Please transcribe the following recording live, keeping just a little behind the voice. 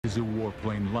is a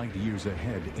warplane light years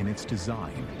ahead in its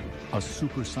design. A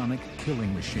supersonic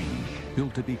killing machine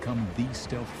built to become the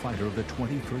stealth fighter of the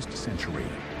 21st century.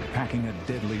 Packing a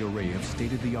deadly array of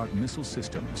state-of-the-art missile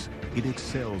systems, it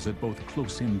excels at both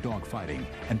close-in dogfighting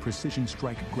and precision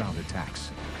strike ground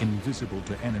attacks. Invisible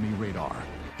to enemy radar,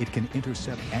 it can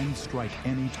intercept and strike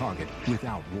any target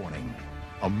without warning.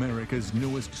 America's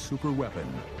newest superweapon,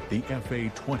 the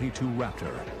F/A-22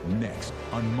 Raptor, next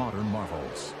on Modern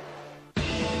Marvels.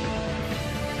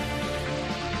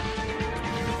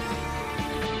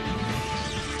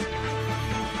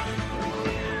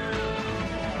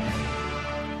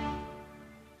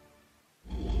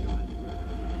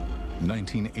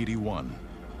 (1981).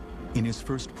 In his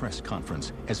first press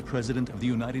conference as President of the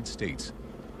United States,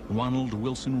 Ronald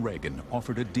Wilson Reagan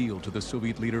offered a deal to the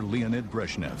Soviet leader Leonid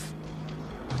Brezhnev.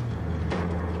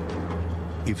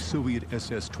 If Soviet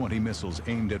SS-20 missiles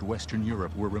aimed at Western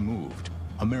Europe were removed,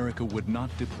 America would not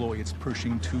deploy its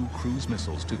Pershing II cruise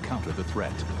missiles to counter the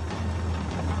threat.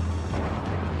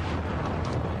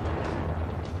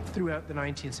 Throughout the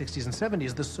 1960s and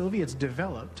 70s, the Soviets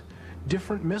developed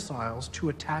different missiles to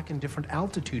attack in different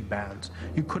altitude bands.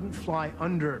 You couldn't fly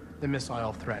under the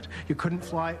missile threat. You couldn't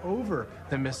fly over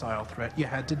the missile threat. You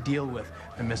had to deal with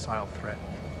the missile threat.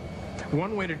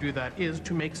 One way to do that is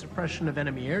to make suppression of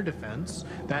enemy air defense,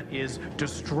 that is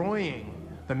destroying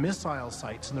the missile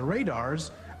sites and the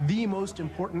radars, the most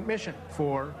important mission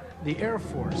for the Air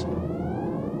Force.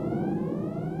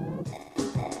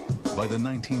 By the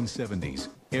 1970s,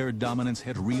 air dominance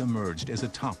had re-emerged as a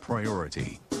top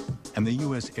priority, and the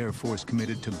U.S. Air Force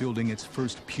committed to building its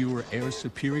first pure air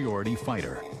superiority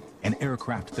fighter, an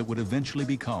aircraft that would eventually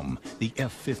become the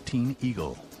F-15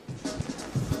 Eagle.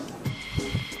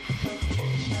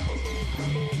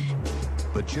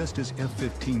 But just as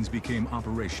F-15s became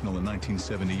operational in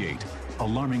 1978,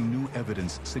 alarming new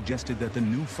evidence suggested that the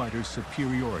new fighter's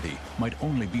superiority might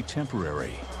only be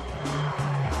temporary.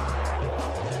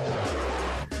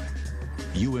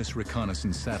 U.S.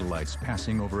 reconnaissance satellites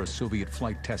passing over a Soviet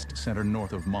flight test center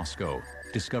north of Moscow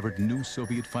discovered new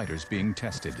Soviet fighters being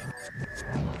tested.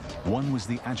 One was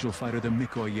the agile fighter, the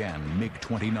Mikoyan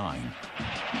MiG-29.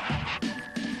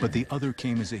 But the other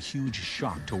came as a huge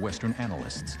shock to Western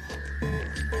analysts.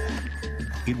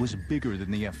 It was bigger than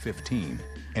the F-15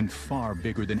 and far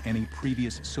bigger than any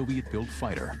previous Soviet-built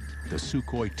fighter, the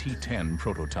Sukhoi T-10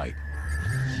 prototype.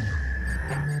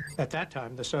 At that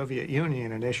time, the Soviet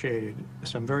Union initiated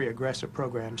some very aggressive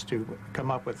programs to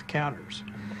come up with counters.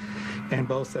 And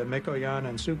both Mikoyan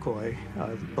and Sukhoi,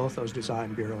 both those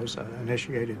design bureaus,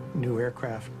 initiated new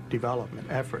aircraft development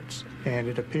efforts. And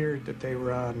it appeared that they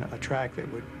were on a track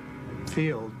that would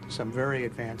field some very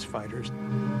advanced fighters.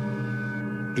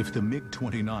 If the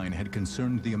MiG-29 had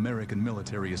concerned the American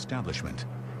military establishment,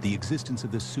 the existence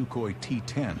of the Sukhoi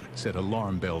T-10 set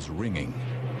alarm bells ringing.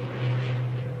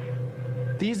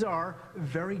 These are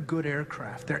very good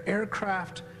aircraft. They're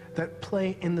aircraft that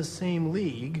play in the same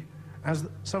league as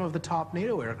some of the top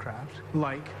NATO aircraft,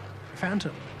 like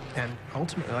Phantom, and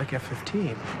ultimately like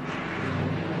F-15.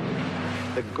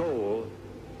 The goal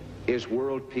is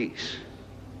world peace.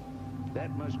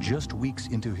 Just weeks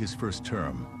into his first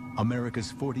term,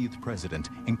 America's 40th president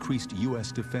increased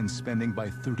U.S. defense spending by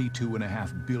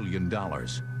 $32.5 billion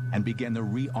and began the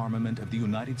rearmament of the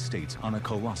United States on a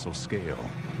colossal scale.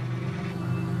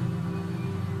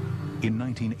 In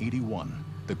 1981,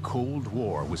 the Cold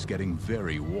War was getting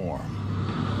very warm.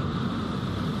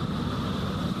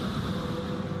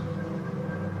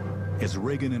 As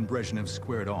Reagan and Brezhnev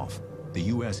squared off, the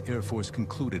U.S. Air Force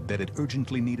concluded that it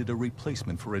urgently needed a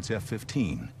replacement for its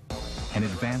F-15, an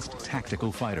advanced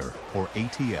tactical fighter, or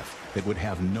ATF, that would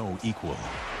have no equal.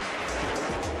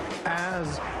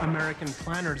 As American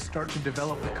planners start to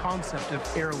develop the concept of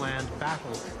air-land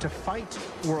battle to fight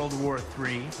World War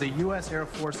III, the U.S. Air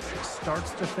Force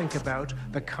starts to think about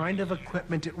the kind of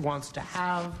equipment it wants to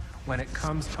have when it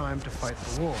comes time to fight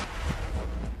the war.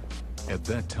 At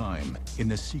that time, in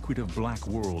the secretive black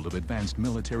world of advanced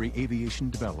military aviation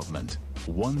development,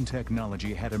 one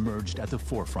technology had emerged at the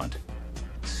forefront: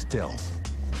 stealth.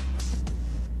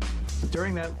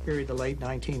 During that period, the late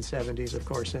 1970s, of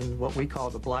course, in what we call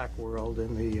the black world,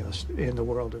 in the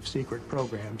world of secret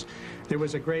programs, there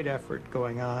was a great effort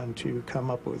going on to come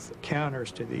up with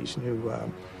counters to these new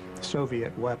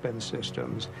Soviet weapon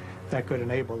systems that could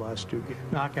enable us to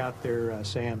knock out their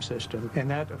SAM system. And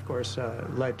that, of course,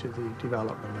 led to the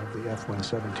development of the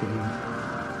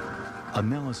F-117.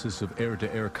 Analysis of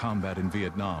air-to-air combat in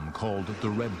Vietnam, called the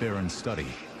Red Baron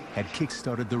Study, had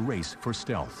kick-started the race for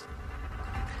stealth.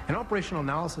 An operational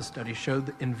analysis study showed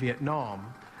that in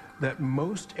Vietnam, that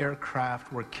most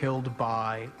aircraft were killed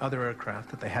by other aircraft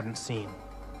that they hadn't seen.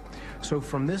 So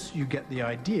from this, you get the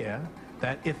idea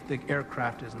that if the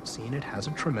aircraft isn't seen, it has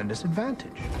a tremendous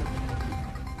advantage.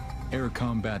 Air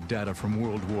combat data from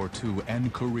World War II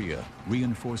and Korea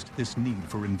reinforced this need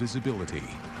for invisibility.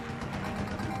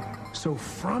 So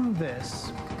from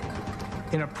this,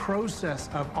 in a process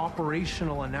of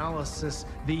operational analysis,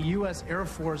 the U.S. Air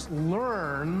Force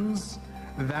learns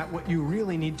that what you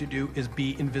really need to do is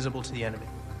be invisible to the enemy.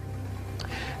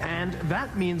 And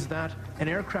that means that an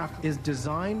aircraft is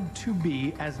designed to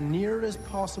be as near as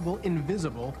possible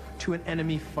invisible to an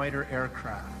enemy fighter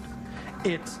aircraft.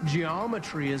 Its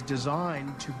geometry is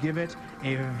designed to give it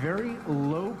a very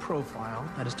low profile,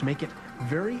 that is to make it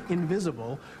very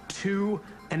invisible to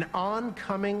an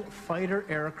oncoming fighter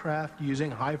aircraft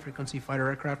using high-frequency fighter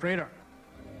aircraft radar.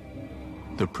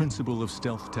 The principle of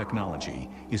stealth technology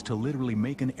is to literally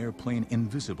make an airplane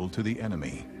invisible to the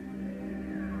enemy.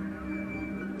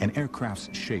 An aircraft's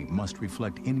shape must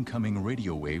reflect incoming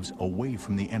radio waves away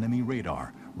from the enemy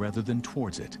radar rather than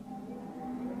towards it.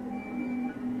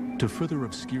 To further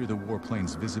obscure the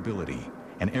warplane's visibility,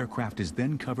 an aircraft is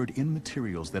then covered in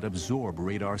materials that absorb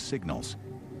radar signals.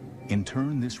 In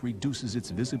turn, this reduces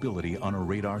its visibility on a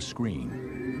radar screen.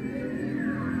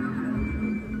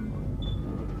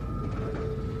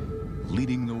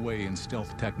 Leading the way in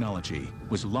stealth technology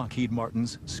was Lockheed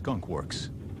Martin's Skunk Works.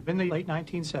 In the late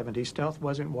 1970s, stealth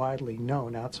wasn't widely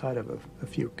known outside of a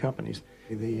few companies.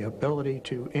 The ability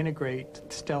to integrate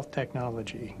stealth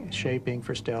technology, shaping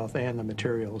for stealth, and the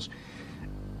materials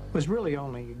was really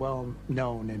only well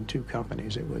known in two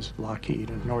companies. It was Lockheed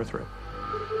and Northrop.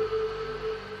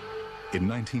 In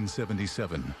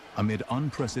 1977, amid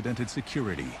unprecedented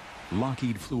security,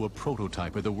 Lockheed flew a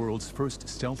prototype of the world's first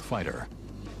stealth fighter.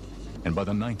 And by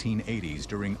the 1980s,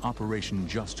 during Operation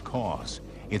Just Cause,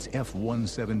 its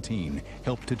F-117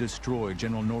 helped to destroy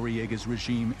General Noriega's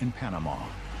regime in Panama.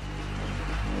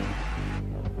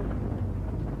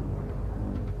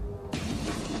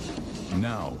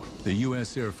 Now, the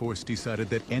U.S. Air Force decided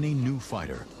that any new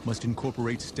fighter must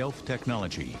incorporate stealth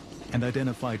technology and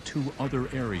identified two other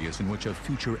areas in which a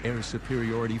future air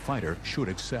superiority fighter should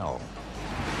excel.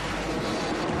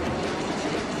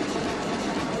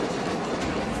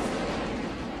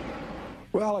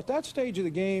 Well, at that stage of the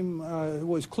game, it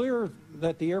was clear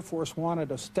that the Air Force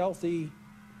wanted a stealthy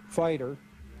fighter.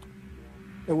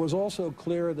 It was also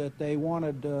clear that they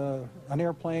wanted an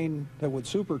airplane that would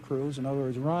supercruise, in other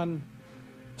words, run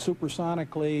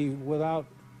supersonically without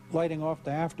lighting off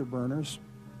the afterburners.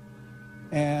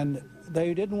 And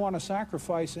they didn't want to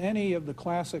sacrifice any of the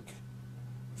classic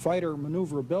fighter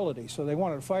maneuverability. So they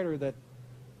wanted a fighter that,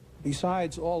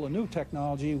 besides all the new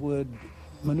technology, would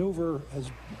maneuver as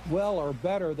well or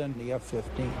better than the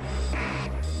F-15.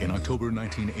 In October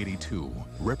 1982,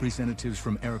 representatives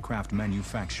from aircraft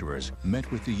manufacturers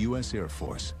met with the U.S. Air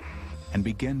Force and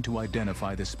began to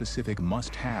identify the specific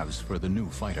must-haves for the new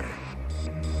fighter.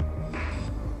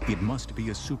 It must be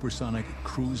a supersonic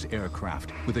cruise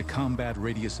aircraft with a combat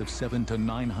radius of 700 to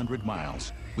 900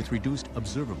 miles, with reduced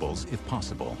observables if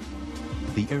possible.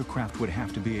 The aircraft would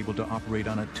have to be able to operate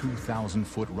on a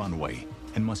 2,000-foot runway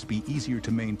and must be easier to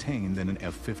maintain than an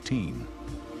F-15.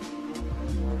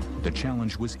 The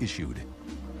challenge was issued.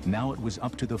 Now it was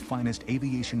up to the finest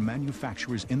aviation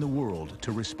manufacturers in the world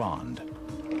to respond.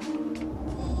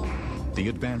 The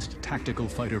Advanced Tactical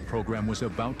Fighter program was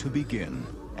about to begin,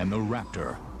 and the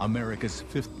Raptor, America's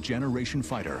fifth-generation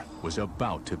fighter, was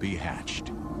about to be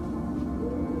hatched.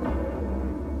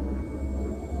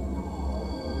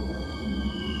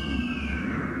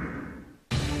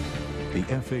 The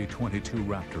FA-22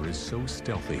 Raptor is so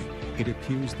stealthy, it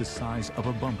appears the size of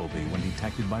a bumblebee when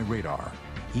detected by radar,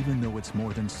 even though it's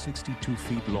more than 62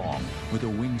 feet long with a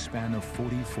wingspan of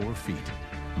 44 feet.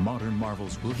 Modern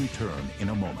marvels will return in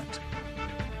a moment.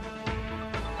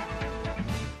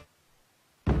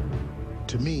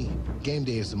 To me, game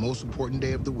day is the most important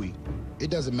day of the week. It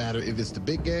doesn't matter if it's the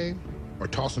big game or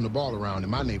tossing the ball around in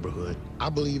my neighborhood. I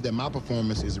believe that my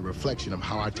performance is a reflection of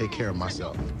how I take care of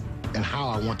myself and how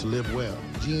I want to live well.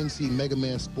 GNC Mega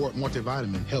Man Sport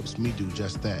Multivitamin helps me do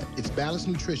just that. It's balanced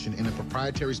nutrition in a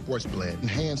proprietary sports blend,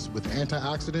 enhanced with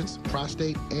antioxidants,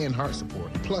 prostate, and heart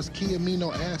support, plus key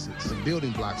amino acids, the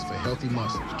building blocks for healthy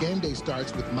muscles. Game day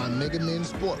starts with my Mega Man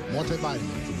Sport Multivitamin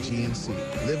from GNC.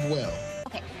 Live well.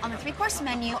 Okay, on the three-course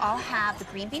menu, I'll have the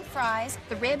green bean fries,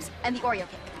 the ribs, and the Oreo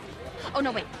cake. Oh,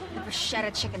 no, wait, the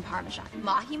bruschetta chicken parmesan,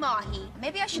 mahi-mahi.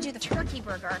 Maybe I should do the turkey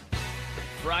burger.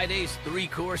 Friday's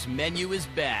three-course menu is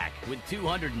back with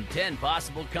 210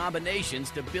 possible combinations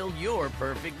to build your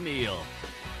perfect meal.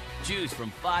 Choose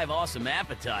from 5 awesome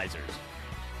appetizers,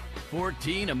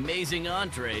 14 amazing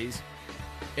entrees,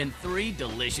 and 3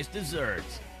 delicious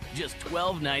desserts. Just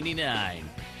 $12.99.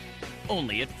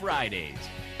 Only at Fridays.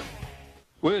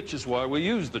 Which is why we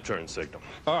use the turn signal.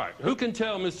 All right, who can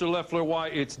tell Mr. Leffler why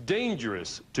it's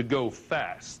dangerous to go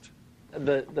fast?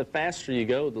 The faster you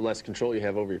go, the less control you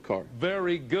have over your car.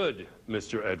 Very good,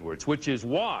 Mr. Edwards, which is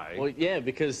why... Well, yeah,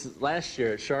 because last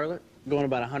year at Charlotte, going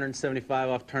about 175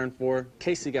 off turn 4,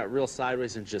 Casey got real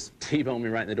sideways and just T-boned me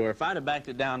right in the door. If I'd have backed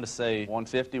it down to, say,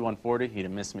 150, 140, he'd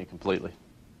have missed me completely.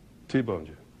 T-boned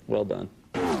you. Well done.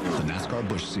 The NASCAR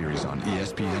Busch Series on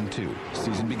ESPN2.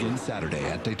 Season begins Saturday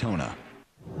at Daytona.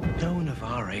 No one of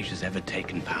our age has ever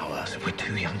taken power, so we're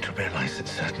too young to realize that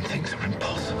certain things are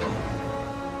impossible.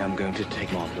 I'm going to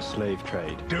take on the slave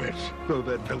trade. Do it. Throw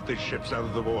their filthy ships out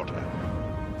of the water.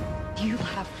 You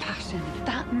have passion.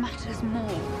 That matters more.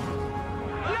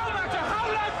 No matter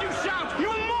how loud you shout, you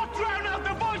will not drown out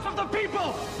the voice of the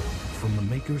people! From the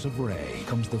makers of Ray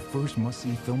comes the first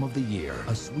must-see film of the year.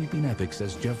 A sweeping epic,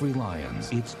 says Jeffrey Lyons.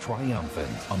 It's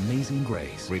triumphant. Amazing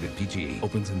Grace. Rated PG.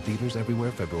 Opens in theaters everywhere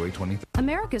February 23rd.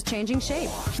 America's changing shape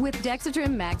with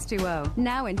Dexatrim Max 2.0.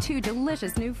 Now in 2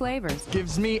 delicious new flavors.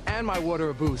 Gives me and my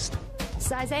water a boost.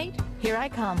 Size 8, here I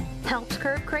come. Helps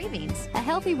curb cravings. A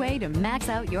healthy way to max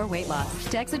out your weight loss.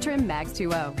 Dexatrim Max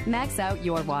 2.0. Max out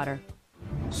your water.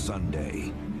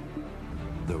 Sunday,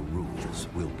 the rules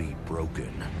will be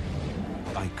broken.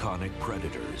 Iconic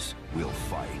predators will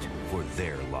fight for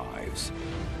their lives,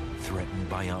 threatened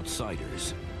by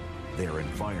outsiders, their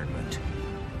environment,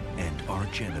 and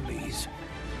arch enemies,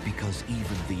 because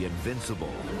even the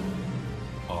invincible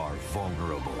are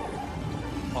vulnerable.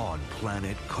 On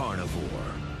Planet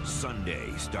Carnivore,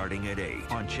 Sunday starting at 8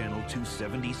 on Channel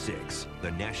 276,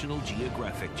 the National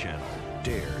Geographic Channel.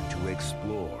 Dare to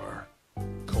explore.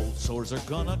 Cold sores are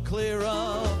gonna clear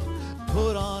up.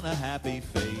 Put on a happy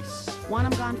face. Want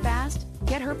them gone fast?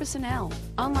 Get Herpecin L.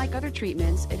 Unlike other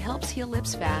treatments, it helps heal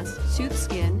lips fast, soothes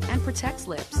skin, and protects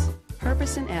lips.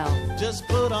 Herpecin L. Just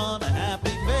put on a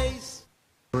happy face.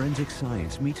 Forensic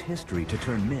science meets history to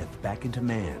turn myth back into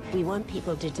man. We want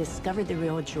people to discover the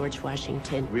real George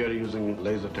Washington. We are using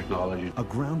laser technology. A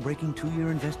groundbreaking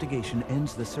 2-year investigation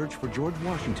ends the search for George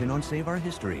Washington on Save Our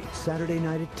History. Saturday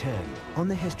night at 10 on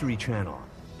the History Channel.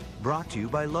 Brought to you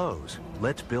by Lowe's.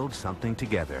 Let's build something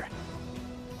together.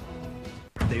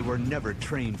 They were never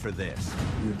trained for this.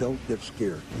 You don't get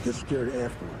scared. You get scared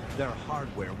afterwards. Their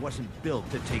hardware wasn't built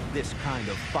to take this kind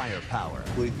of firepower.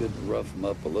 We could rough them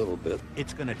up a little bit.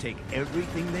 It's going to take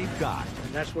everything they've got.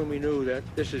 And that's when we knew that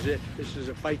this is it. This is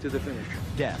a fight to the finish.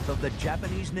 Death of the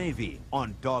Japanese Navy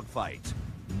on Dogfights.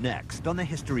 Next on the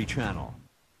History Channel.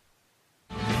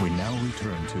 We now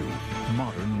return to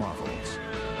Modern Marvels.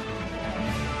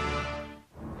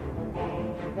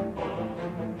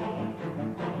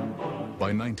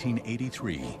 By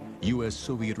 1983,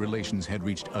 U.S.-Soviet relations had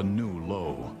reached a new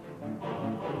low.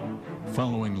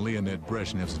 Following Leonid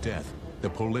Brezhnev's death, the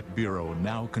Politburo,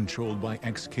 now controlled by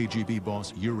ex-KGB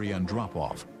boss Yuri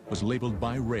Andropov, was labeled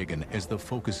by Reagan as the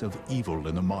focus of evil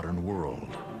in the modern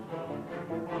world.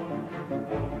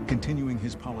 Continuing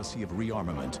his policy of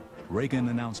rearmament, Reagan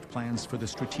announced plans for the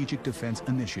Strategic Defense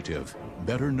Initiative,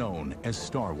 better known as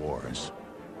Star Wars.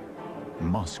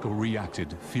 Moscow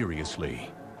reacted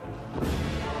furiously.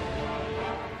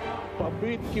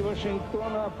 Попытки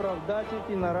Вашингтона оправдать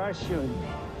эти наращивания,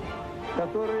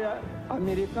 которые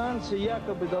американцы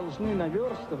якобы должны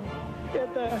наверстывать,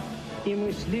 это и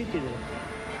мыслители.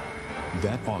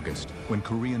 That August, when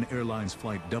Korean Airlines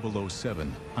Flight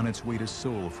 007, on its way to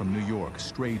Seoul from New York,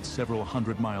 strayed several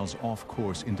hundred miles off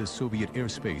course into Soviet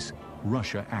airspace,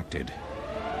 Russia acted.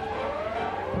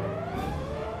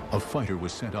 A fighter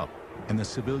was sent up, and the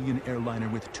civilian airliner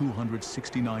with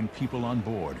 269 people on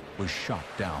board was shot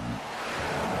down.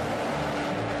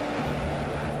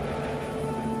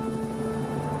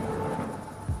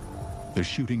 The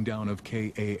shooting down of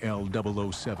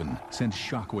KAL-007 sent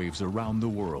shockwaves around the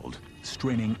world,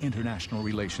 straining international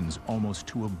relations almost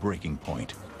to a breaking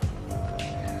point.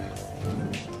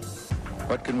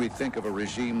 What can we think of a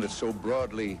regime that so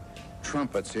broadly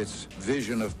trumpets its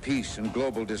vision of peace and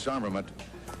global disarmament,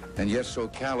 and yet so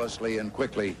callously and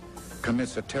quickly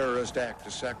commits a terrorist act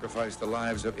to sacrifice the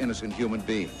lives of innocent human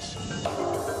beings?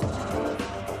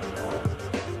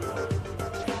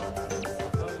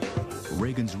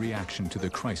 Reagan's reaction to the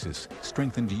crisis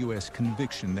strengthened U.S.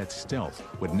 conviction that stealth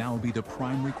would now be the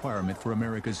prime requirement for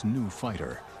America's new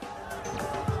fighter.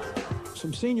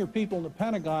 Some senior people in the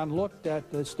Pentagon looked at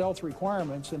the stealth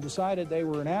requirements and decided they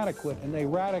were inadequate, and they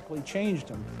radically changed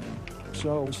them.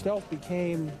 So stealth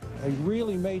became a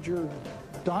really major,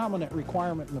 dominant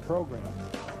requirement in the program.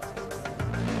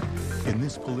 In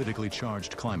this politically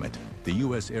charged climate, the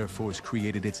U.S. Air Force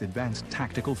created its Advanced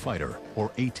Tactical Fighter, or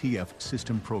ATF,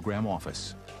 System Program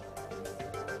Office.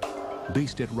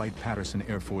 Based at Wright-Patterson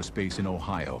Air Force Base in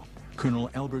Ohio, Colonel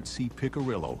Albert C.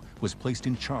 Piccirillo was placed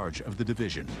in charge of the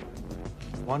division.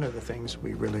 One of the things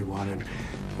we really wanted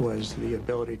was the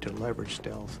ability to leverage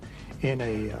stealth in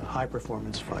a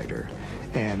high-performance fighter.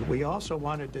 And we also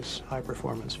wanted this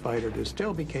high-performance fighter to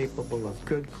still be capable of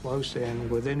good close-in,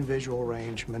 within visual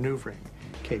range maneuvering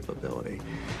capability.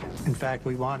 In fact,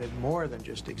 we wanted more than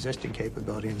just existing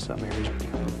capability in some areas.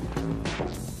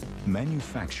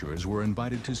 Manufacturers were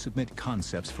invited to submit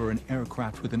concepts for an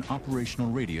aircraft with an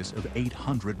operational radius of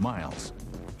 800 miles,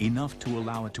 enough to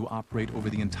allow it to operate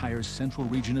over the entire central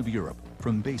region of Europe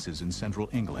from bases in central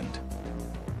England.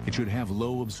 It should have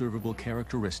low observable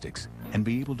characteristics and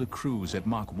be able to cruise at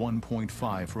Mach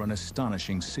 1.5 for an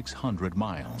astonishing 600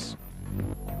 miles.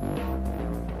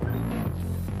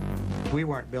 We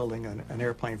weren't building an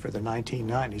airplane for the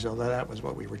 1990s, although that was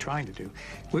what we were trying to do.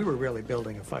 We were really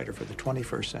building a fighter for the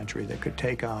 21st century that could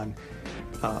take on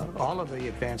all of the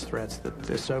advanced threats that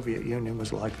the Soviet Union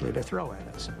was likely to throw at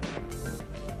us.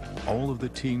 All of the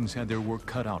teams had their work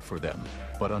cut out for them,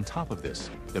 but on top of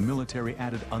this, the military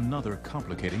added another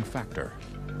complicating factor.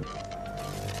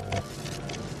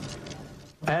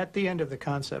 At the end of the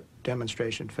concept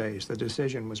demonstration phase, the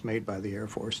decision was made by the Air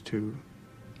Force to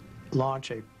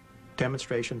launch a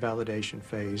demonstration validation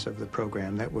phase of the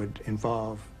program that would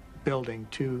involve building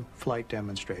 2 flight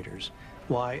demonstrators,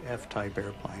 YF-type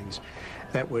airplanes,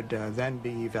 that would then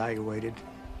be evaluated.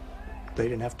 They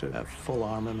didn't have to have full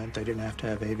armament, they didn't have to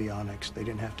have avionics, they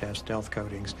didn't have to have stealth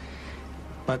coatings,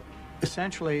 but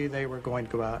essentially they were going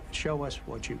to go out and show us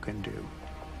what you can do.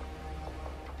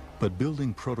 But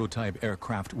building prototype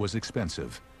aircraft was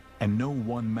expensive, and no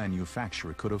one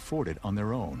manufacturer could afford it on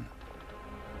their own.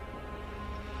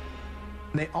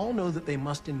 They all know that they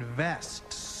must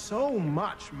invest so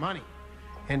much money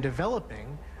in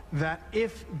developing that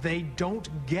if they don't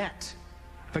get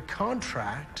the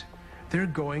contract, they're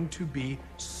going to be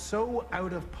so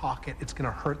out of pocket, it's going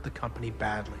to hurt the company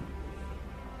badly.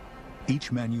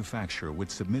 Each manufacturer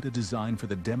would submit a design for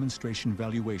the Demonstration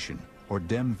Valuation, or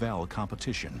DEMVAL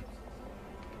competition,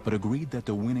 but agreed that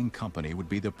the winning company would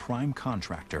be the prime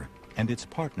contractor and its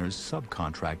partners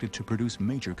subcontracted to produce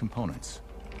major components.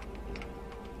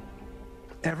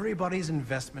 Everybody's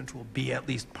investment will be at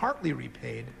least partly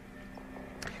repaid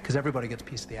because everybody gets a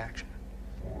piece of the action.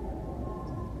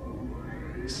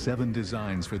 7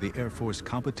 designs for the Air Force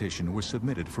competition were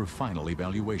submitted for final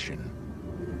evaluation.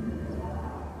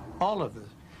 All of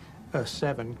the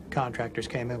 7 contractors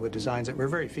came in with designs that were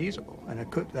very feasible, and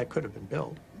that could have been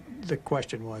built. The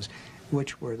question was,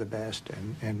 which were the best,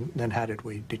 and then how did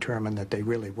we determine that they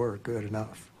really were good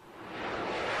enough?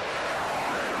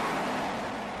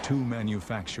 2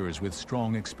 manufacturers with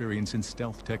strong experience in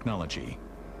stealth technology,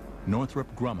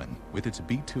 Northrop Grumman with its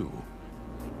B-2,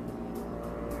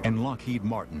 and Lockheed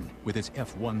Martin with its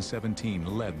F-117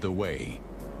 led the way.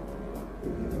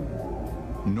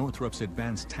 Northrop's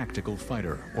Advanced Tactical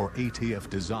Fighter, or ATF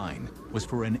design, was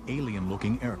for an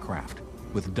alien-looking aircraft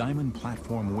with diamond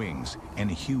platform wings and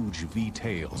huge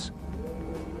V-tails.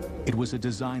 It was a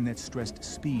design that stressed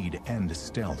speed and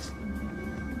stealth.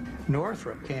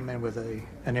 Northrop came in with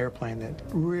an airplane that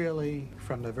really,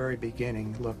 from the very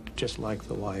beginning, looked just like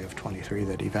the YF-23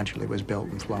 that eventually was built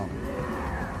and flown.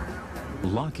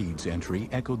 Lockheed's entry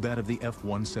echoed that of the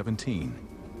F-117.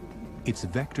 Its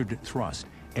vectored thrust,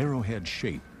 arrowhead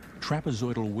shape,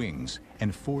 trapezoidal wings,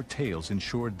 and 4 tails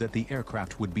ensured that the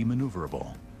aircraft would be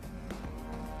maneuverable.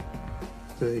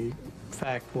 The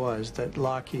fact was that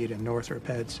Lockheed and Northrop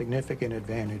had significant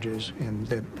advantages in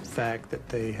the fact that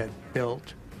they had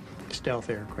built stealth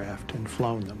aircraft and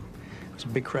flown them. There's a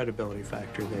big credibility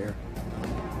factor there.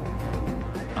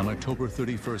 On October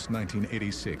 31st,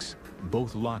 1986,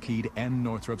 both Lockheed and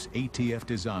Northrop's ATF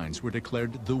designs were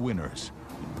declared the winners.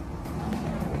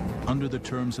 Under the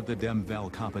terms of the DEMVAL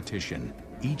competition,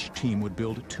 each team would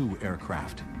build 2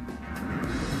 aircraft.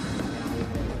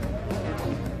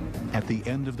 At the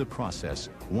end of the process,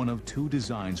 one of 2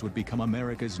 designs would become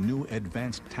America's new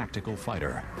advanced tactical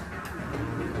fighter.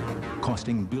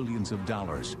 Costing billions of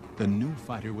dollars, the new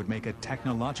fighter would make a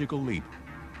technological leap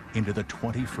into the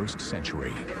 21st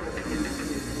century.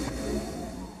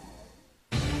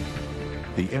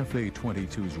 The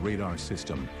FA-22's radar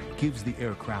system gives the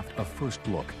aircraft a first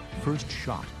look, first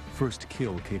shot, first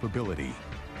kill capability.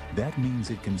 That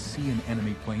means it can see an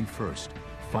enemy plane first,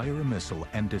 fire a missile,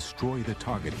 and destroy the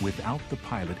target without the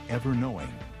pilot ever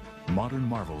knowing. Modern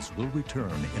Marvels will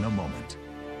return in a moment.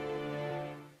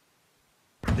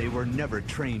 They were never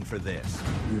trained for this.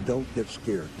 You don't get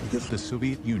scared. The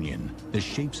Soviet Union, the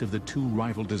shapes of the two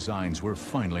rival designs were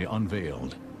finally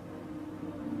unveiled.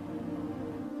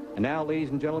 And now, ladies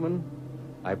and gentlemen,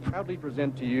 I proudly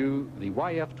present to you the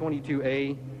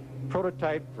YF-22A,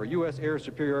 prototype for U.S. air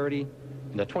superiority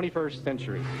in the 21st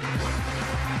century.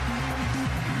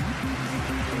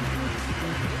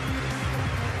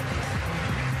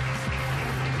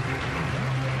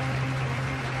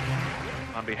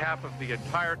 On behalf of the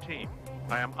entire team,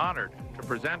 I am honored to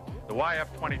present the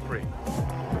YF-23.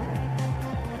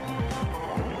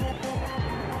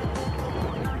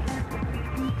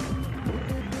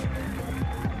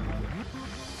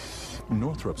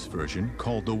 Northrop's version,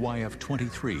 called the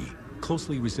YF-23,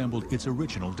 closely resembled its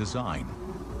original design.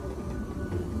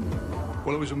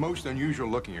 Well, it was a most unusual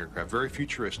looking aircraft, very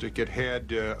futuristic. It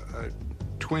had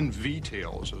twin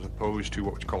V-tails as opposed to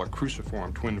what we call a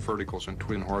cruciform, twin verticals and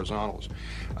twin horizontals.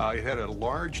 It had a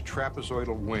large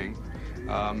trapezoidal wing,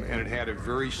 and it had a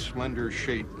very slender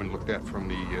shape when looked at from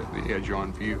the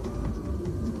edge-on view.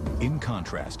 In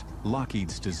contrast,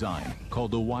 Lockheed's design,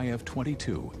 called the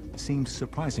YF-22, seemed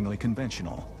surprisingly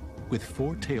conventional, with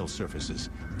 4 tail surfaces,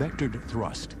 vectored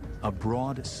thrust, a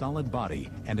broad, solid body,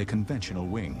 and a conventional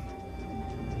wing.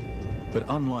 But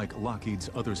unlike Lockheed's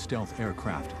other stealth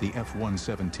aircraft, the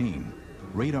F-117,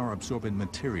 radar-absorbent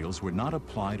materials were not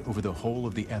applied over the whole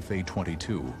of the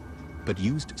FA-22, but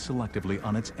used selectively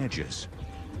on its edges,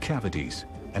 cavities,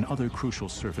 and other crucial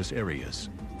surface areas.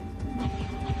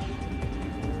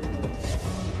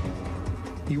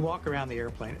 You walk around the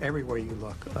airplane, everywhere you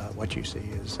look, what you see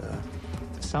is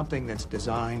something that's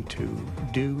designed to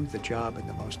do the job in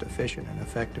the most efficient and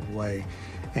effective way,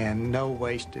 and no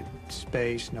wasted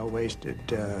space, no wasted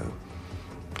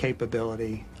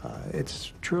capability.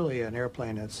 It's truly an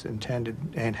airplane that's intended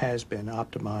and has been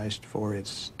optimized for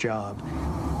its job.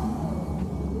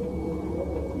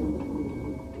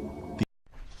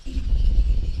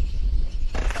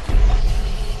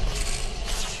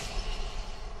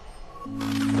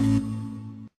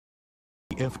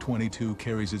 The F-22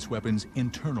 carries its weapons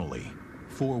internally.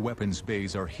 4 weapons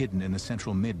bays are hidden in the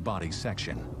central mid-body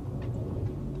section.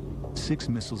 6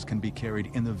 missiles can be carried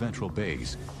in the ventral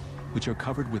bays, which are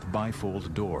covered with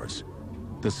bifold doors.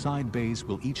 The side bays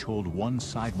will each hold 1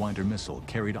 Sidewinder missile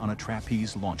carried on a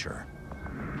trapeze launcher.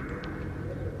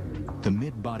 The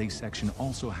mid-body section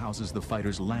also houses the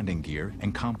fighter's landing gear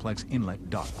and complex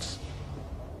inlet ducts.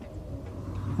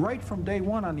 Right from day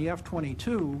one on the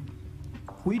F-22,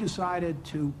 we decided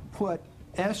to put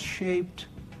S-shaped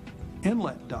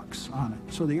inlet ducts on it.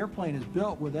 So the airplane is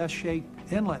built with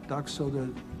S-shaped inlet ducts so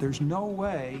that there's no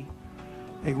way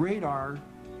a radar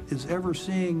is ever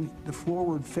seeing the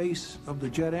forward face of the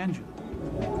jet engine.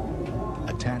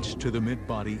 Attached to the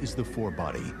mid-body is the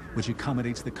forebody, which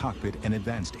accommodates the cockpit and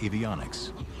advanced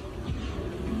avionics.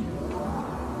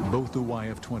 Both the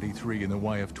YF-23 and the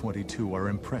YF-22 are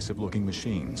impressive-looking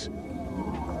machines,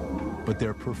 but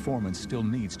their performance still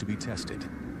needs to be tested.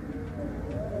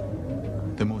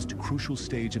 The most crucial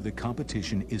stage of the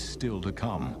competition is still to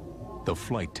come, the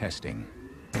flight testing.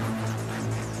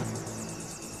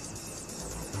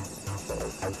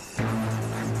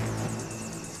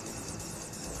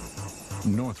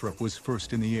 Northrop was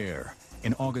first in the air.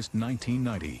 In August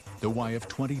 1990, the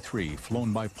YF-23,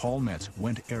 flown by Paul Metz,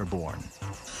 went airborne.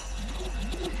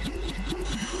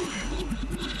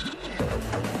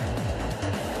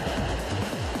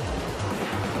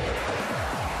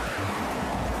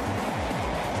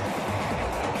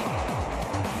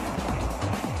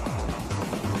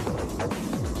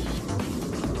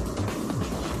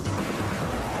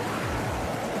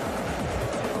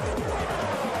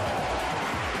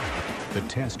 The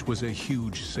test was a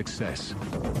huge success.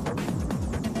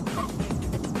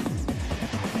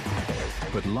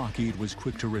 But Lockheed was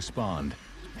quick to respond,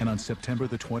 and on September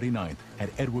the 29th, at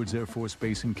Edwards Air Force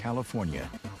Base in California,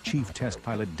 Chief Test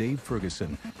Pilot Dave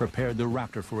Ferguson prepared the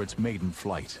Raptor for its maiden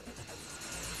flight.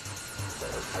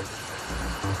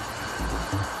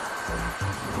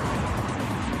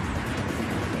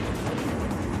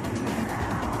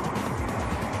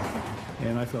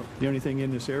 And I felt the only thing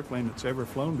in this airplane that's ever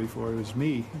flown before was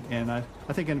me. And I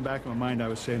think in the back of my mind I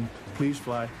was saying, please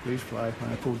fly,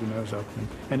 when I pulled the nose up.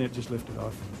 And it just lifted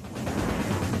off.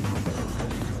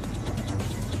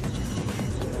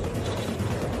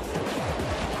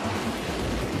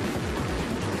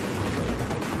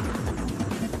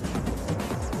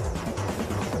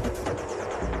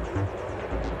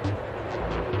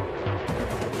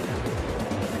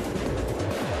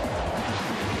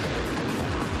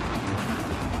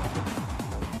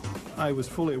 I was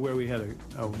fully aware we had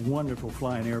a wonderful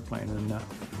flying airplane, and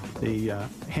The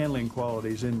handling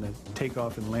qualities in the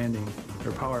takeoff and landing,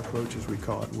 or power approach as we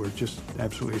call it, were just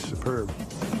absolutely superb.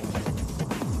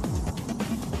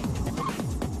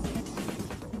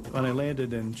 When I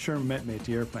landed and Sherman met me at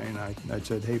the airplane, I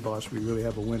said, "Hey boss, we really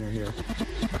have a winner here."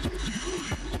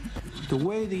 The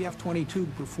way the F-22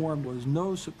 performed was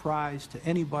no surprise to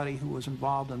anybody who was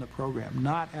involved in the program,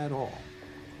 not at all.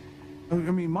 I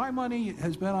mean, my money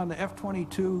has been on the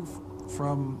F-22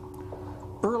 from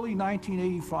early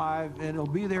 1985, and it'll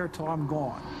be there till I'm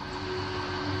gone.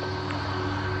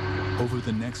 Over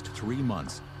the next 3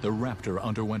 months, the Raptor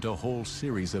underwent a whole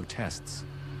series of tests.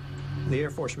 The Air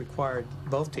Force required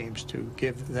both teams to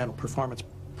give them performance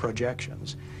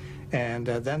projections, and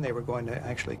then they were going to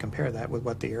actually compare that with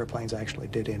what the airplanes actually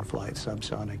did in flight,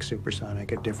 subsonic,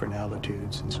 supersonic, at different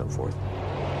altitudes, and so forth.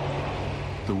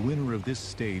 The winner of this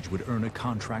stage would earn a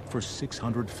contract for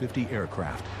 650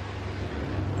 aircraft.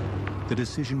 The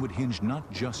decision would hinge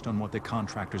not just on what the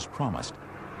contractors promised,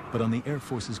 but on the Air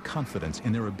Force's confidence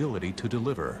in their ability to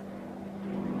deliver.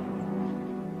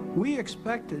 We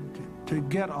expected to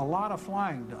get a lot of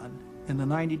flying done in the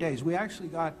 90 days. We actually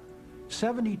got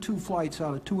 72 flights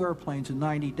out of 2 airplanes in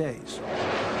 90 days.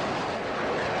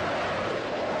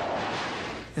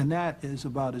 And that is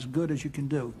about as good as you can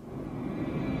do.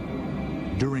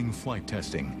 During flight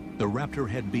testing, the Raptor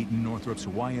had beaten Northrop's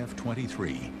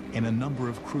YF-23 in a number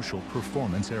of crucial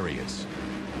performance areas.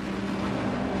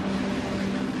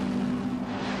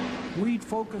 We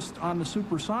focused on the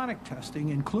supersonic testing,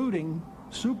 including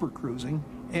supercruising,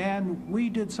 and we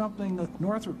did something that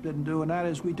Northrop didn't do, and that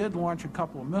is we did launch a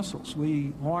couple of missiles.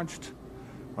 We launched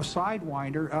a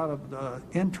Sidewinder out of the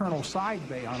internal side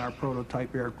bay on our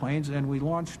prototype airplanes, and we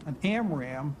launched an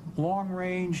AMRAAM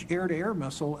long-range air-to-air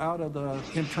missile out of the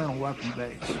internal weapon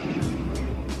bays.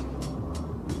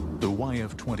 The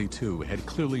YF-22 had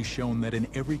clearly shown that in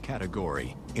every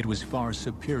category, it was far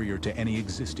superior to any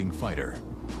existing fighter.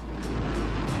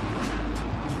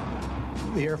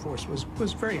 The Air Force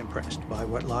was very impressed by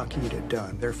what Lockheed had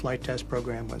done. Their flight test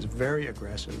program was very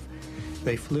aggressive.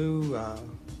 They flew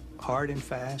hard and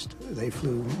fast. They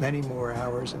flew many more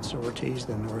hours and sorties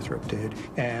than Northrop did.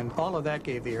 And all of that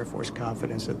gave the Air Force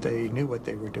confidence that they knew what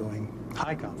they were doing,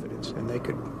 high confidence, and they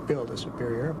could build a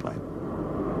superior airplane.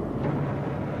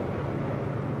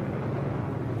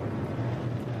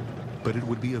 But it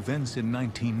would be events in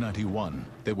 1991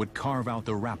 that would carve out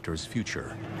the Raptor's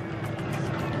future.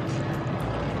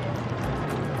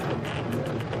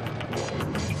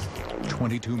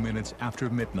 "22 minutes after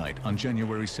midnight on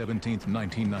January 17,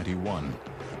 1991,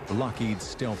 Lockheed's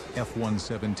stealth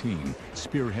F-117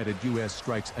 spearheaded U.S.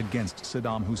 strikes against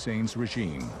Saddam Hussein's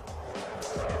regime.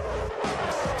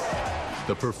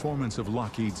 The performance of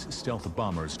Lockheed's stealth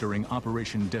bombers during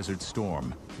Operation Desert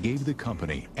Storm gave the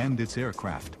company and its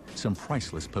aircraft some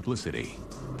priceless publicity.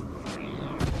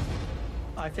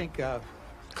 I think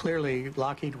clearly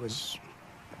Lockheed was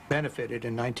benefited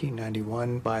in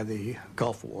 1991 by the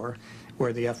Gulf War,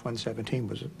 where the F-117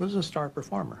 was a star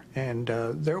performer. And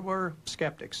there were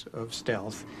skeptics of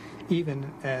stealth, even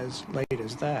as late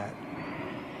as that.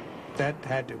 That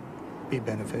had to be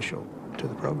beneficial to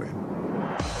the program.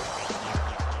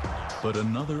 But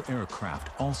another aircraft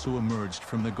also emerged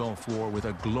from the Gulf War with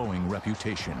a glowing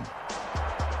reputation.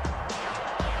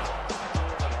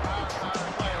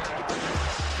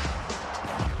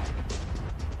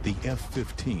 The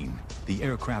F-15, the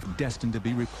aircraft destined to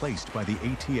be replaced by the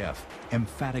ATF,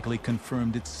 emphatically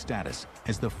confirmed its status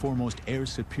as the foremost air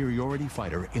superiority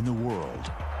fighter in the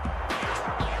world.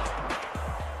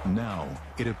 Now,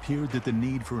 it appeared that the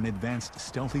need for an advanced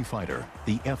stealthy fighter,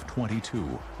 the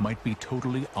F-22, might be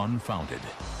totally unfounded.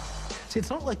 See, it's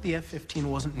not like the F-15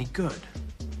 wasn't any good.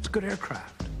 It's a good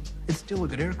aircraft. It's still a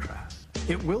good aircraft.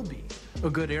 It will be a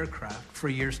good aircraft for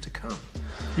years to come.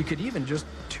 You could even just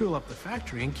tool up the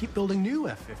factory and keep building new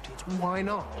F-15s. Why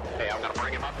not? Hey, I'm going to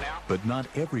bring him up now. But not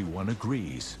everyone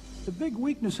agrees. The big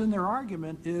weakness in their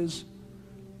argument is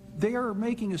they are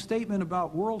making a statement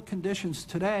about world conditions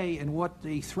today and what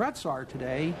the threats are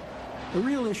today. The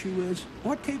real issue is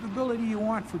what capability you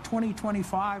want for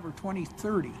 2025 or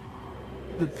 2030.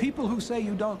 The people who say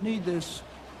you don't need this,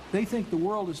 they think the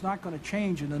world is not going to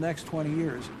change in the next 20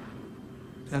 years.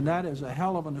 And that is a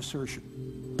hell of an assertion.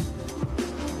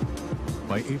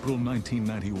 By April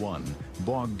 1991,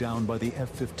 bogged down by the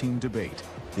F-15 debate,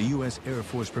 the U.S. Air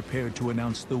Force prepared to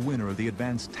announce the winner of the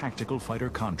Advanced Tactical Fighter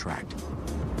contract.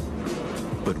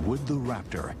 But would the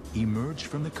Raptor emerge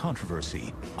from the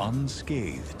controversy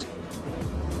unscathed?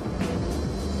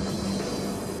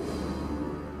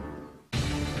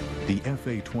 The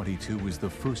FA-22 is the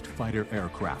first fighter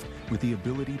aircraft with the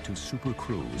ability to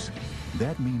supercruise.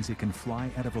 That means it can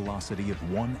fly at a velocity of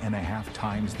 1.5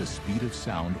 times the speed of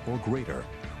sound or greater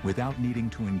without needing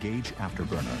to engage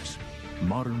afterburners.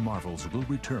 Modern marvels will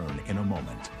return in a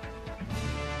moment.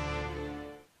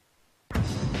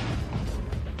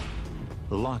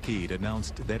 Lockheed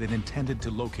announced that it intended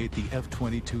to locate the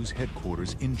F-22's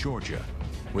headquarters in Georgia,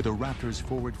 where the Raptor's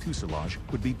forward fuselage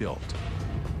would be built.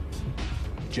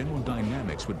 General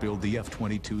Dynamics would build the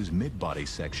F-22's mid-body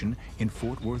section in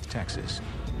Fort Worth, Texas,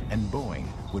 and Boeing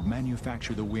would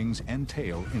manufacture the wings and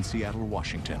tail in Seattle,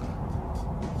 Washington.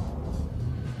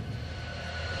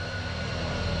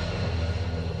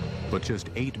 But just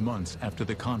 8 months after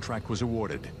the contract was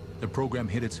awarded, the program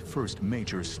hit its first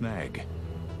major snag.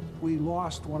 We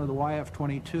lost one of the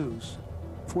YF-22s.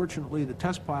 Fortunately, the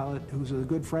test pilot, who's a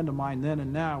good friend of mine then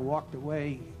and now, walked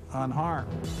away unharmed.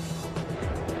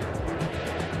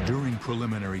 During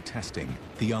preliminary testing,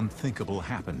 the unthinkable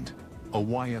happened. A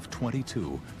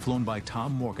YF-22, flown by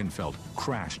Tom Morgenfeld,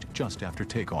 crashed just after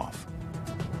takeoff.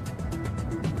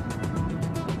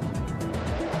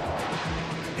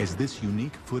 As this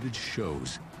unique footage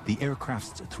shows, the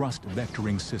aircraft's thrust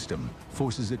vectoring system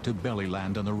forces it to belly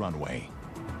land on the runway.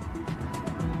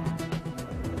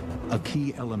 A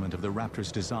key element of the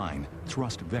Raptor's design,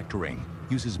 thrust vectoring,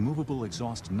 uses movable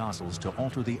exhaust nozzles to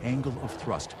alter the angle of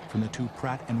thrust from the two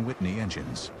Pratt & Whitney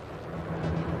engines.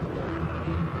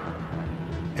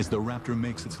 As the Raptor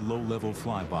makes its low-level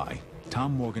flyby,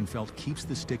 Tom Morgenfeld keeps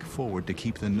the stick forward to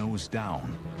keep the nose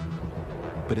down.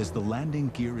 But as the landing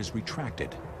gear is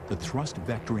retracted, the thrust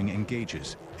vectoring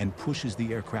engages and pushes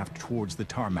the aircraft towards the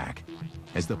tarmac.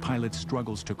 As the pilot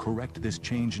struggles to correct this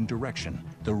change in direction,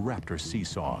 the Raptor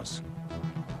seesaws.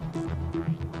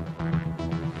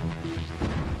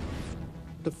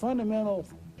 The fundamental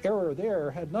error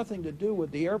there had nothing to do with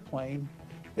the airplane.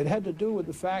 It had to do with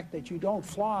the fact that you don't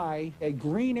fly a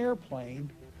green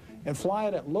airplane and fly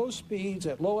it at low speeds,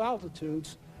 at low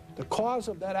altitudes. The cause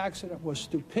of that accident was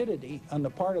stupidity on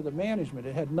the part of the management.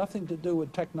 It had nothing to do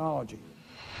with technology.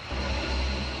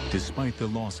 Despite the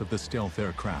loss of the stealth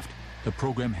aircraft, the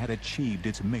program had achieved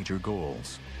its major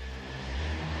goals.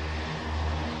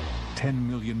 10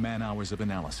 million man-hours of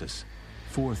analysis,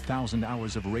 4,000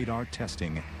 hours of radar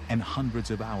testing, and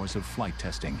hundreds of hours of flight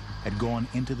testing had gone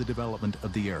into the development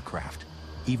of the aircraft,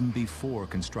 even before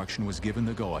construction was given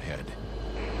the go-ahead.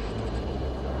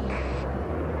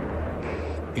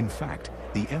 In fact,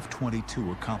 the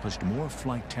F-22 accomplished more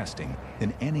flight testing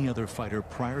than any other fighter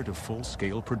prior to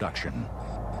full-scale production.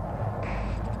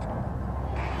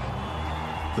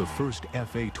 The first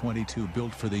FA-22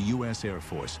 built for the U.S. Air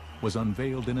Force was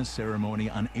unveiled in a ceremony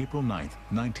on April 9,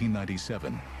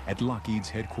 1997, at Lockheed's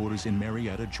headquarters in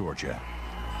Marietta, Georgia.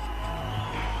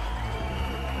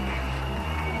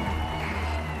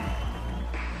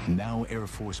 Now Air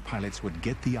Force pilots would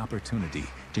get the opportunity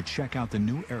to check out the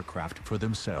new aircraft for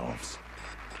themselves.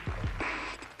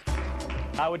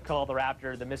 I would call the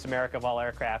Raptor the Miss America of all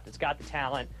aircraft. It's got the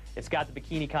talent, it's got the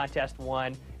bikini contest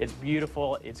won, it's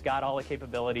beautiful, it's got all the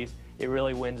capabilities. It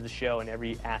really wins the show in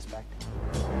every aspect.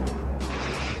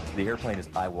 The airplane is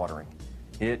eye-watering.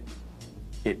 It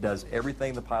does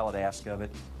everything the pilot asks of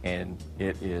it, and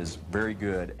it is very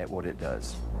good at what it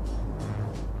does.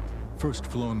 First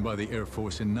flown by the Air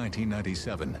Force in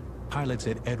 1997, pilots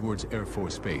at Edwards Air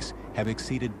Force Base have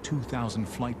exceeded 2,000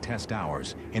 flight test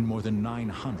hours in more than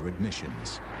 900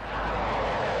 missions.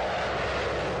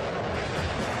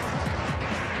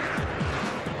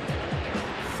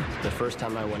 The first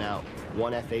time I went out,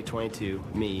 one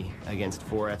F-A-22, me, against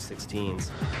 4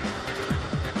 F-16s.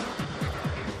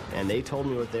 And they told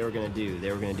me what they were going to do.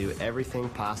 They were going to do everything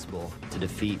possible to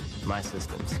defeat my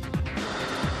systems.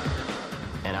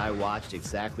 And I watched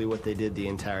exactly what they did the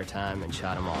entire time and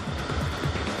shot them off.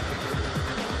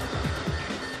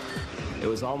 It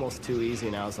was almost too easy,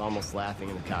 and I was almost laughing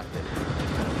in the cockpit.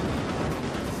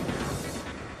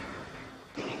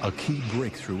 A key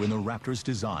breakthrough in the Raptor's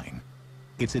design,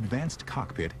 its advanced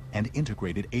cockpit and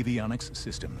integrated avionics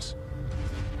systems.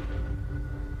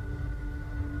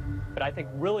 But I think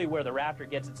really where the Raptor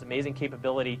gets its amazing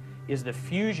capability is the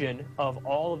fusion of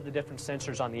all of the different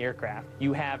sensors on the aircraft.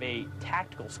 You have a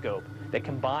tactical scope that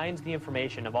combines the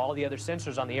information of all the other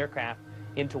sensors on the aircraft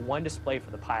into one display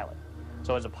for the pilot.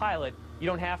 So as a pilot, you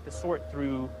don't have to sort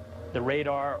through the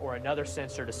radar or another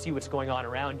sensor to see what's going on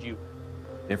around you.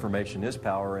 Information is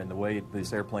power, and the way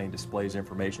this airplane displays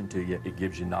information to you, it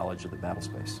gives you knowledge of the battle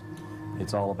space.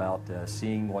 It's all about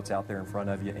seeing what's out there in front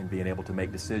of you and being able to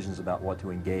make decisions about what to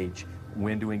engage,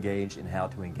 when to engage, and how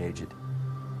to engage it.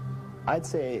 I'd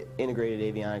say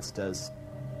integrated avionics does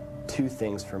two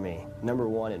things for me. Number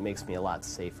one, it makes me a lot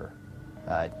safer.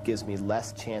 It gives me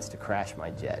less chance to crash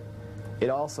my jet. It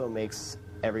also makes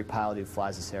every pilot who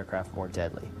flies this aircraft more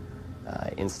deadly.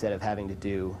 Instead of having to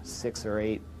do 6 or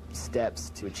 8 steps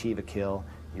to achieve a kill,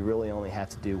 you really only have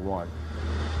to do one.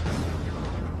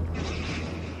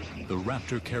 The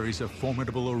Raptor carries a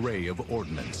formidable array of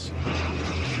ordnance.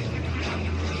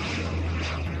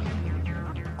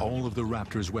 All of the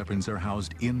Raptor's weapons are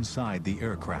housed inside the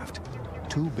aircraft.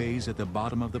 2 bays at the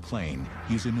bottom of the plane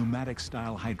use a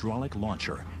pneumatic-style hydraulic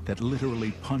launcher that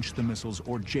literally punch the missiles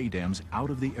or JDAMs out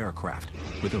of the aircraft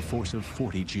with a force of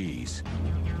 40 Gs.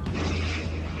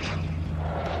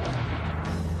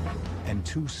 And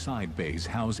 2 side bays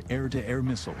house air-to-air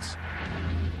missiles.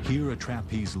 Here, a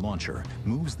trapeze launcher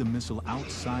moves the missile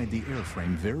outside the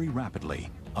airframe very rapidly,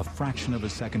 a fraction of a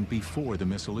second before the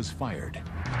missile is fired.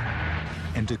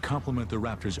 And to complement the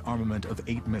Raptor's armament of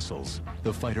 8 missiles,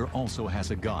 the fighter also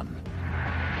has a gun.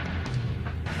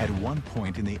 At one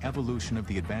point in the evolution of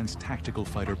the Advanced Tactical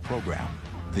Fighter program,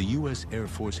 the U.S. Air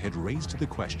Force had raised the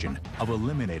question of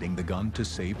eliminating the gun to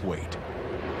save weight.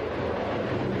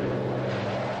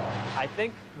 I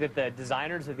think that the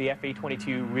designers of the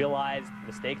F-A-22 realized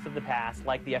mistakes of the past,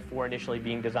 like the F-4 initially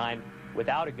being designed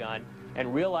without a gun,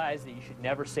 and realized that you should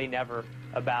never say never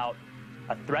about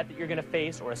a threat that you're going to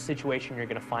face or a situation you're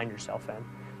going to find yourself in.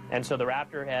 And so the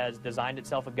Raptor has designed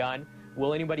itself a gun.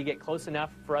 Will anybody get close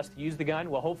enough for us to use the gun?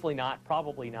 Well, hopefully not,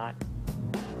 probably not.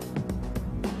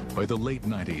 By the late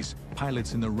 90s,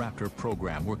 pilots in the Raptor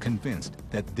program were convinced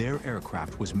that their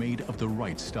aircraft was made of the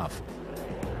right stuff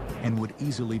and would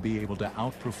easily be able to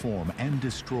outperform and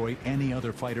destroy any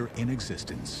other fighter in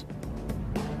existence.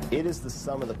 It is the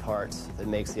sum of the parts that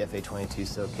makes the F-A-22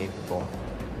 so capable.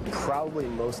 Probably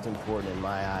most important in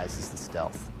my eyes is the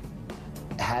stealth.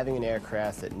 Having an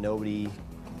aircraft that nobody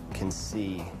can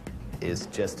see is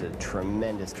just a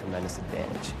tremendous, tremendous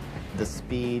advantage. The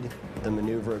speed, the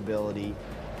maneuverability,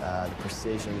 the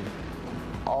precision,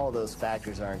 all those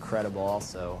factors are incredible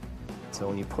also. So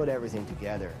when you put everything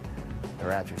together, the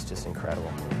Raptor's just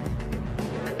incredible.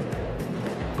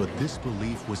 But this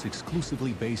belief was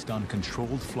exclusively based on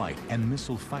controlled flight and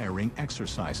missile firing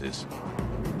exercises.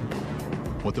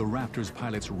 What the Raptor's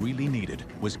pilots really needed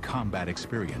was combat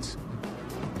experience,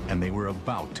 and they were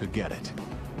about to get it.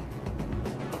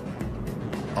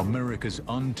 America's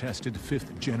untested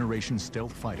 5th-generation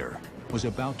stealth fighter was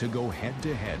about to go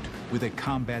head-to-head with a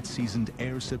combat-seasoned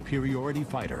air superiority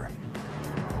fighter,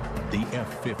 the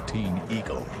F-15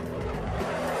 Eagle.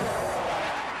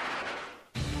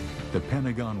 The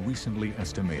Pentagon recently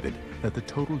estimated that the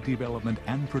total development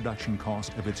and production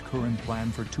cost of its current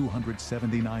plan for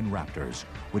 279 Raptors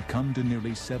would come to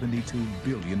nearly $72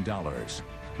 billion.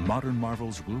 Modern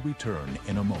Marvels will return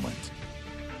in a moment.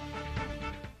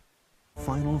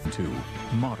 Final 2,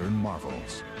 Modern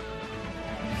Marvels.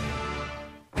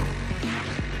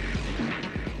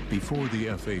 Before the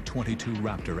F-A-22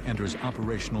 Raptor enters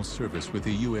operational service with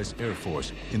the U.S. Air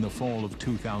Force in the fall of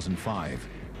 2005,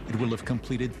 it will have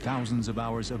completed thousands of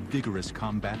hours of vigorous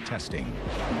combat testing.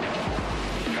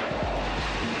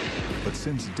 But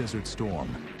since Desert Storm,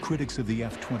 critics of the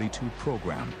F-22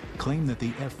 program claim that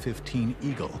the F-15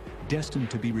 Eagle, destined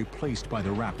to be replaced by the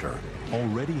Raptor,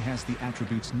 already has the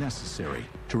attributes necessary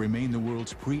to remain the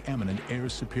world's preeminent air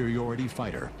superiority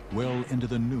fighter well into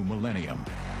the new millennium.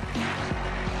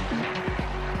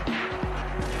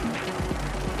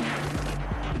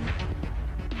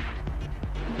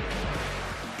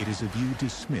 It is a view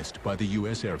dismissed by the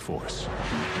U.S. Air Force.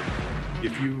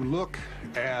 If you look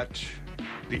at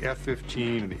the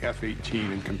F-15 and the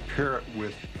F-18 and compare it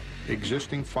with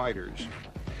existing fighters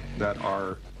that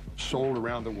are sold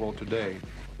around the world today,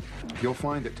 you'll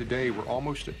find that today we're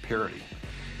almost at parity.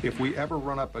 If we ever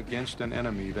run up against an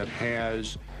enemy that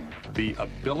has the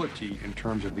ability in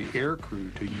terms of the air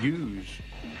crew to use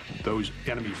those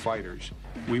enemy fighters,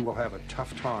 we will have a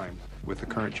tough time with the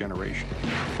current generation.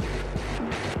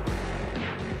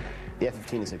 The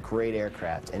F-15 is a great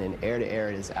aircraft, and in air-to-air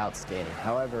it is outstanding.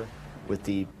 However, with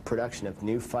the production of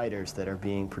new fighters that are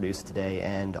being produced today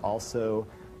and also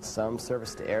some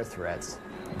surface-to-air threats,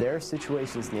 there are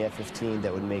situations in the F-15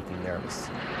 that would make me nervous.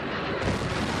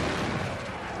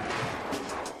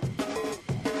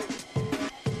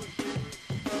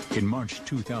 In March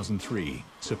 2003,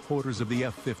 supporters of the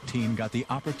F-15 got the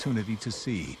opportunity to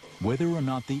see whether or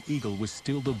not the Eagle was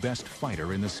still the best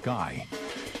fighter in the sky.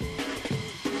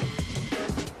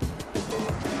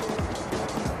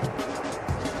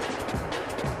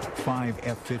 Five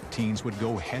F-15s would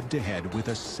go head-to-head with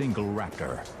a single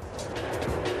Raptor.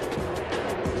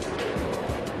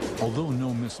 Although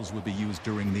no missiles would be used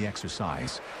during the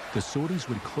exercise, the sorties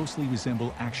would closely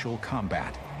resemble actual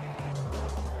combat.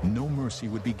 No mercy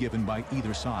would be given by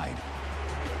either side.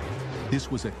 This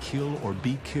was a kill or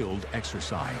be killed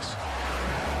exercise.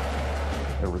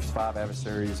 There was 5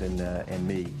 adversaries and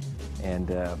me,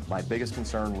 and my biggest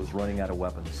concern was running out of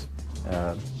weapons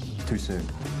too soon.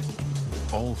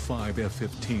 All 5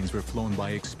 F-15s were flown by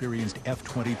experienced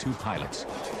F-22 pilots.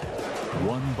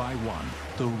 One by one,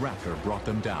 the Raptor brought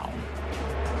them down.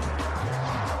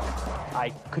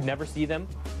 I could never see them.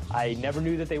 I never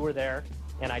knew that they were there,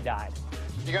 and I died.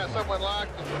 You got someone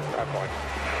locked?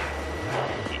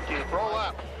 Roll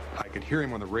up. I could hear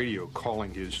him on the radio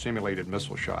calling his simulated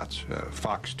missile shots,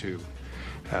 Fox 2,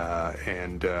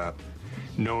 and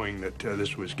knowing that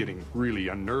this was getting really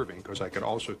unnerving, because I could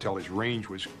also tell his range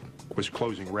was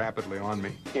closing rapidly on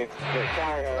me. There,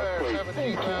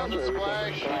 17,000,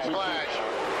 splash, splash.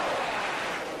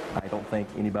 I don't think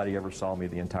anybody ever saw me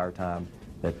the entire time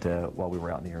that while we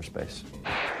were out in the airspace.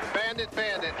 Bandit,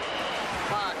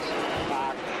 Fox.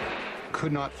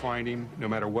 Could not find him, no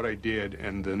matter what I did,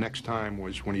 and the next time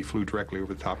was when he flew directly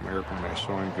over the top of my airplane. I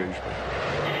saw him visually.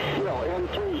 Well, in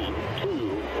 3,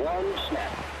 2, 1,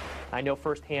 snap. I know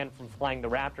firsthand from flying the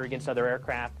Raptor against other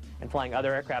aircraft and flying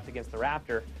other aircraft against the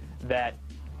Raptor that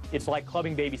it's like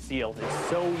clubbing baby seals. It's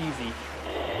so easy.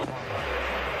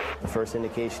 The first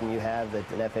indication you have that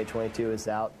an F-A-22 is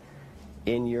out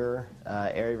in your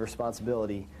area of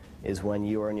responsibility is when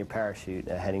you are in your parachute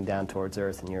heading down towards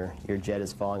Earth and your jet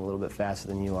is falling a little bit faster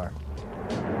than you are.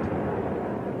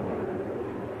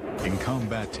 In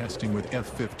combat testing with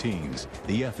F-15s,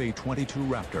 the F-A-22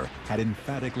 Raptor had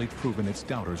emphatically proven its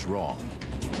doubters wrong.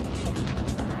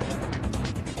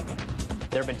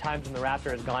 There have been times when the Raptor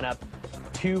has gone up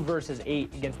 2 versus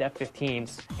 8 against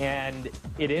F-15s, and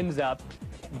it ends up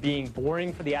being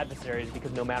boring for the adversaries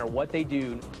because no matter what they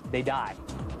do, they die.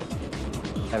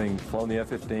 Having flown the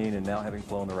F-15 and now having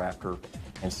flown the Raptor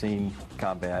and seen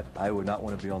combat, I would not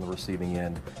want to be on the receiving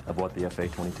end of what the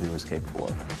F-A-22 is capable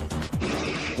of.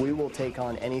 We will take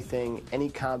on anything, any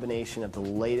combination of the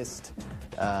latest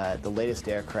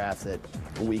aircraft that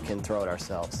we can throw at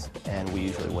ourselves, and we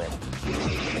usually win.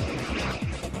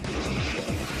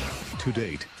 To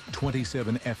date,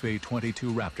 27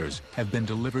 F-A-22 Raptors have been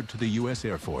delivered to the U.S.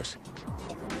 Air Force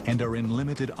and are in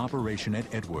limited operation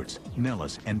at Edwards,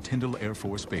 Nellis, and Tyndall Air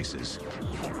Force bases.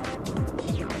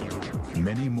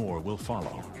 Many more will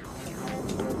follow.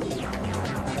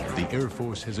 The Air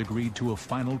Force has agreed to a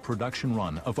final production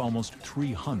run of almost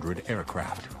 300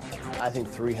 aircraft. I think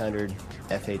 300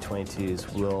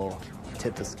 F-A-22s will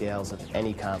tip the scales of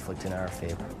any conflict in our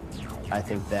favor. I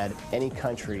think that any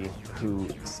country who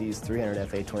sees 300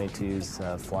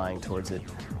 F-A-22s flying towards it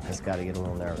has got to get a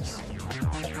little nervous.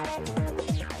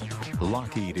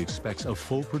 Lockheed expects a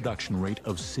full production rate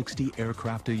of 60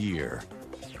 aircraft a year.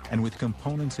 And with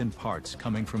components and parts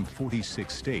coming from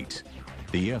 46 states,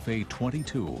 the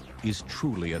F-A-22 is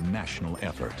truly a national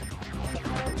effort.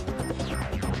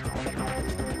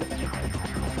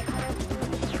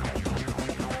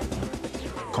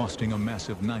 Costing a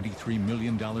massive $93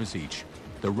 million each,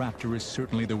 the Raptor is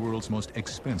certainly the world's most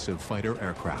expensive fighter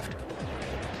aircraft.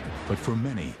 But for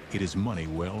many, it is money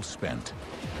well spent.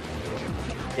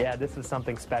 Yeah, this is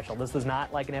something special. This was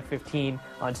not like an F-15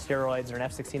 on steroids or an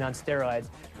F-16 on steroids.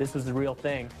 This was the real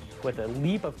thing with a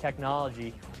leap of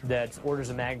technology that's orders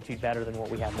of magnitude better than what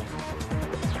we have now.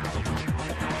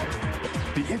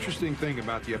 The interesting thing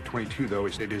about the F-22, though,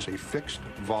 is it is a fixed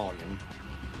volume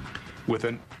with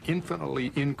an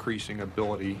infinitely increasing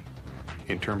ability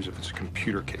in terms of its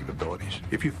computer capabilities.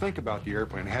 If you think about the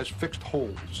airplane, it has fixed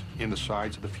holes in the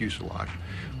sides of the fuselage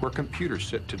where computers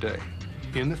sit today.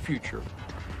 In the future,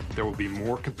 there will be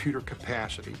more computer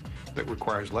capacity that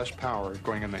requires less power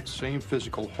going in that same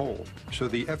physical hole. So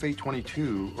the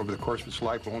F-A-22, over the course of its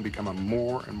life, will only become a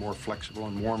more and more flexible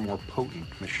and more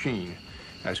potent machine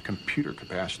as computer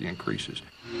capacity increases.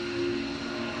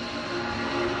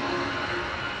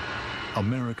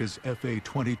 America's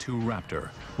F-A-22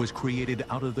 Raptor was created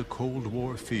out of the Cold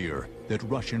War fear that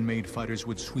Russian-made fighters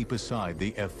would sweep aside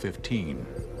the F-15.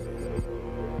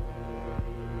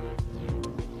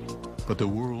 But the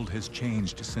world has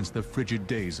changed since the frigid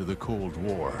days of the Cold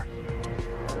War.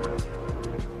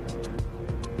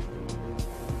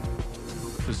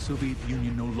 The Soviet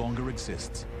Union no longer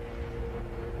exists,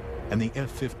 and the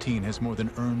F-15 has more than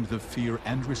earned the fear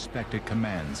and respect it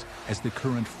commands as the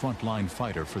current frontline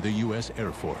fighter for the U.S.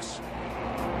 Air Force.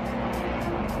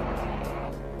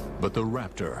 But the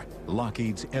Raptor,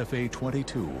 Lockheed's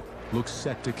F-A-22, looks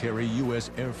set to carry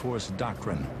U.S. Air Force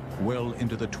doctrine well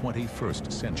into the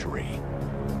 21st century.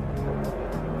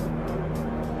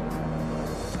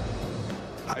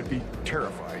 I'd be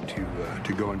terrified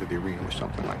to go into the arena with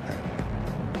something like that.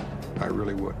 I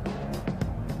really would.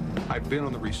 I've been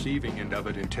on the receiving end of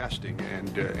it in testing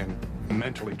and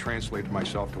mentally translated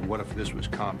myself to what if this was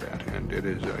combat, and it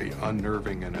is a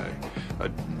unnerving and a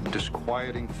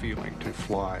disquieting feeling to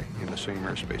fly in the same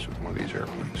airspace with one of these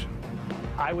airplanes.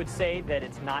 I would say that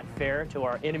it's not fair to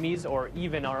our enemies or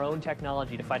even our own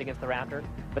technology to fight against the Raptor,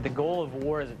 but the goal of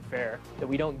war isn't fair, that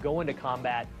we don't go into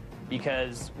combat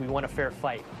because we want a fair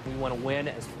fight. We want to win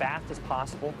as fast as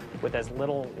possible with as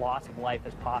little loss of life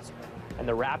as possible. And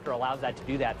the Raptor allows that to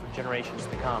do that for generations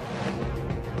to come.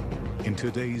 In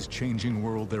today's changing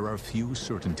world, there are few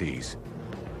certainties.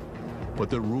 But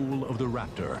the rule of the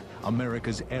Raptor,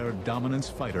 America's air dominance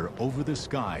fighter over the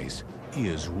skies,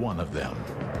 is one of them.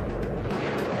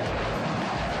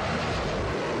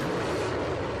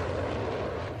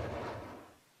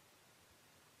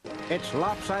 It's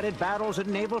lopsided battles in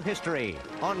naval history.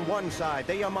 On one side,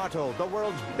 the Yamato, the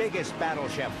world's biggest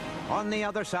battleship. On the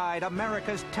other side,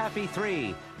 America's Taffy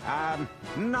 3.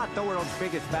 Not the world's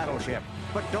biggest battleship.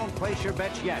 But don't place your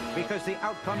bets yet, because the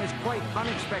outcome is quite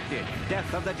unexpected.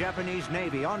 Death of the Japanese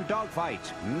Navy on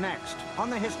dogfights. Next, on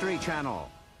the History Channel.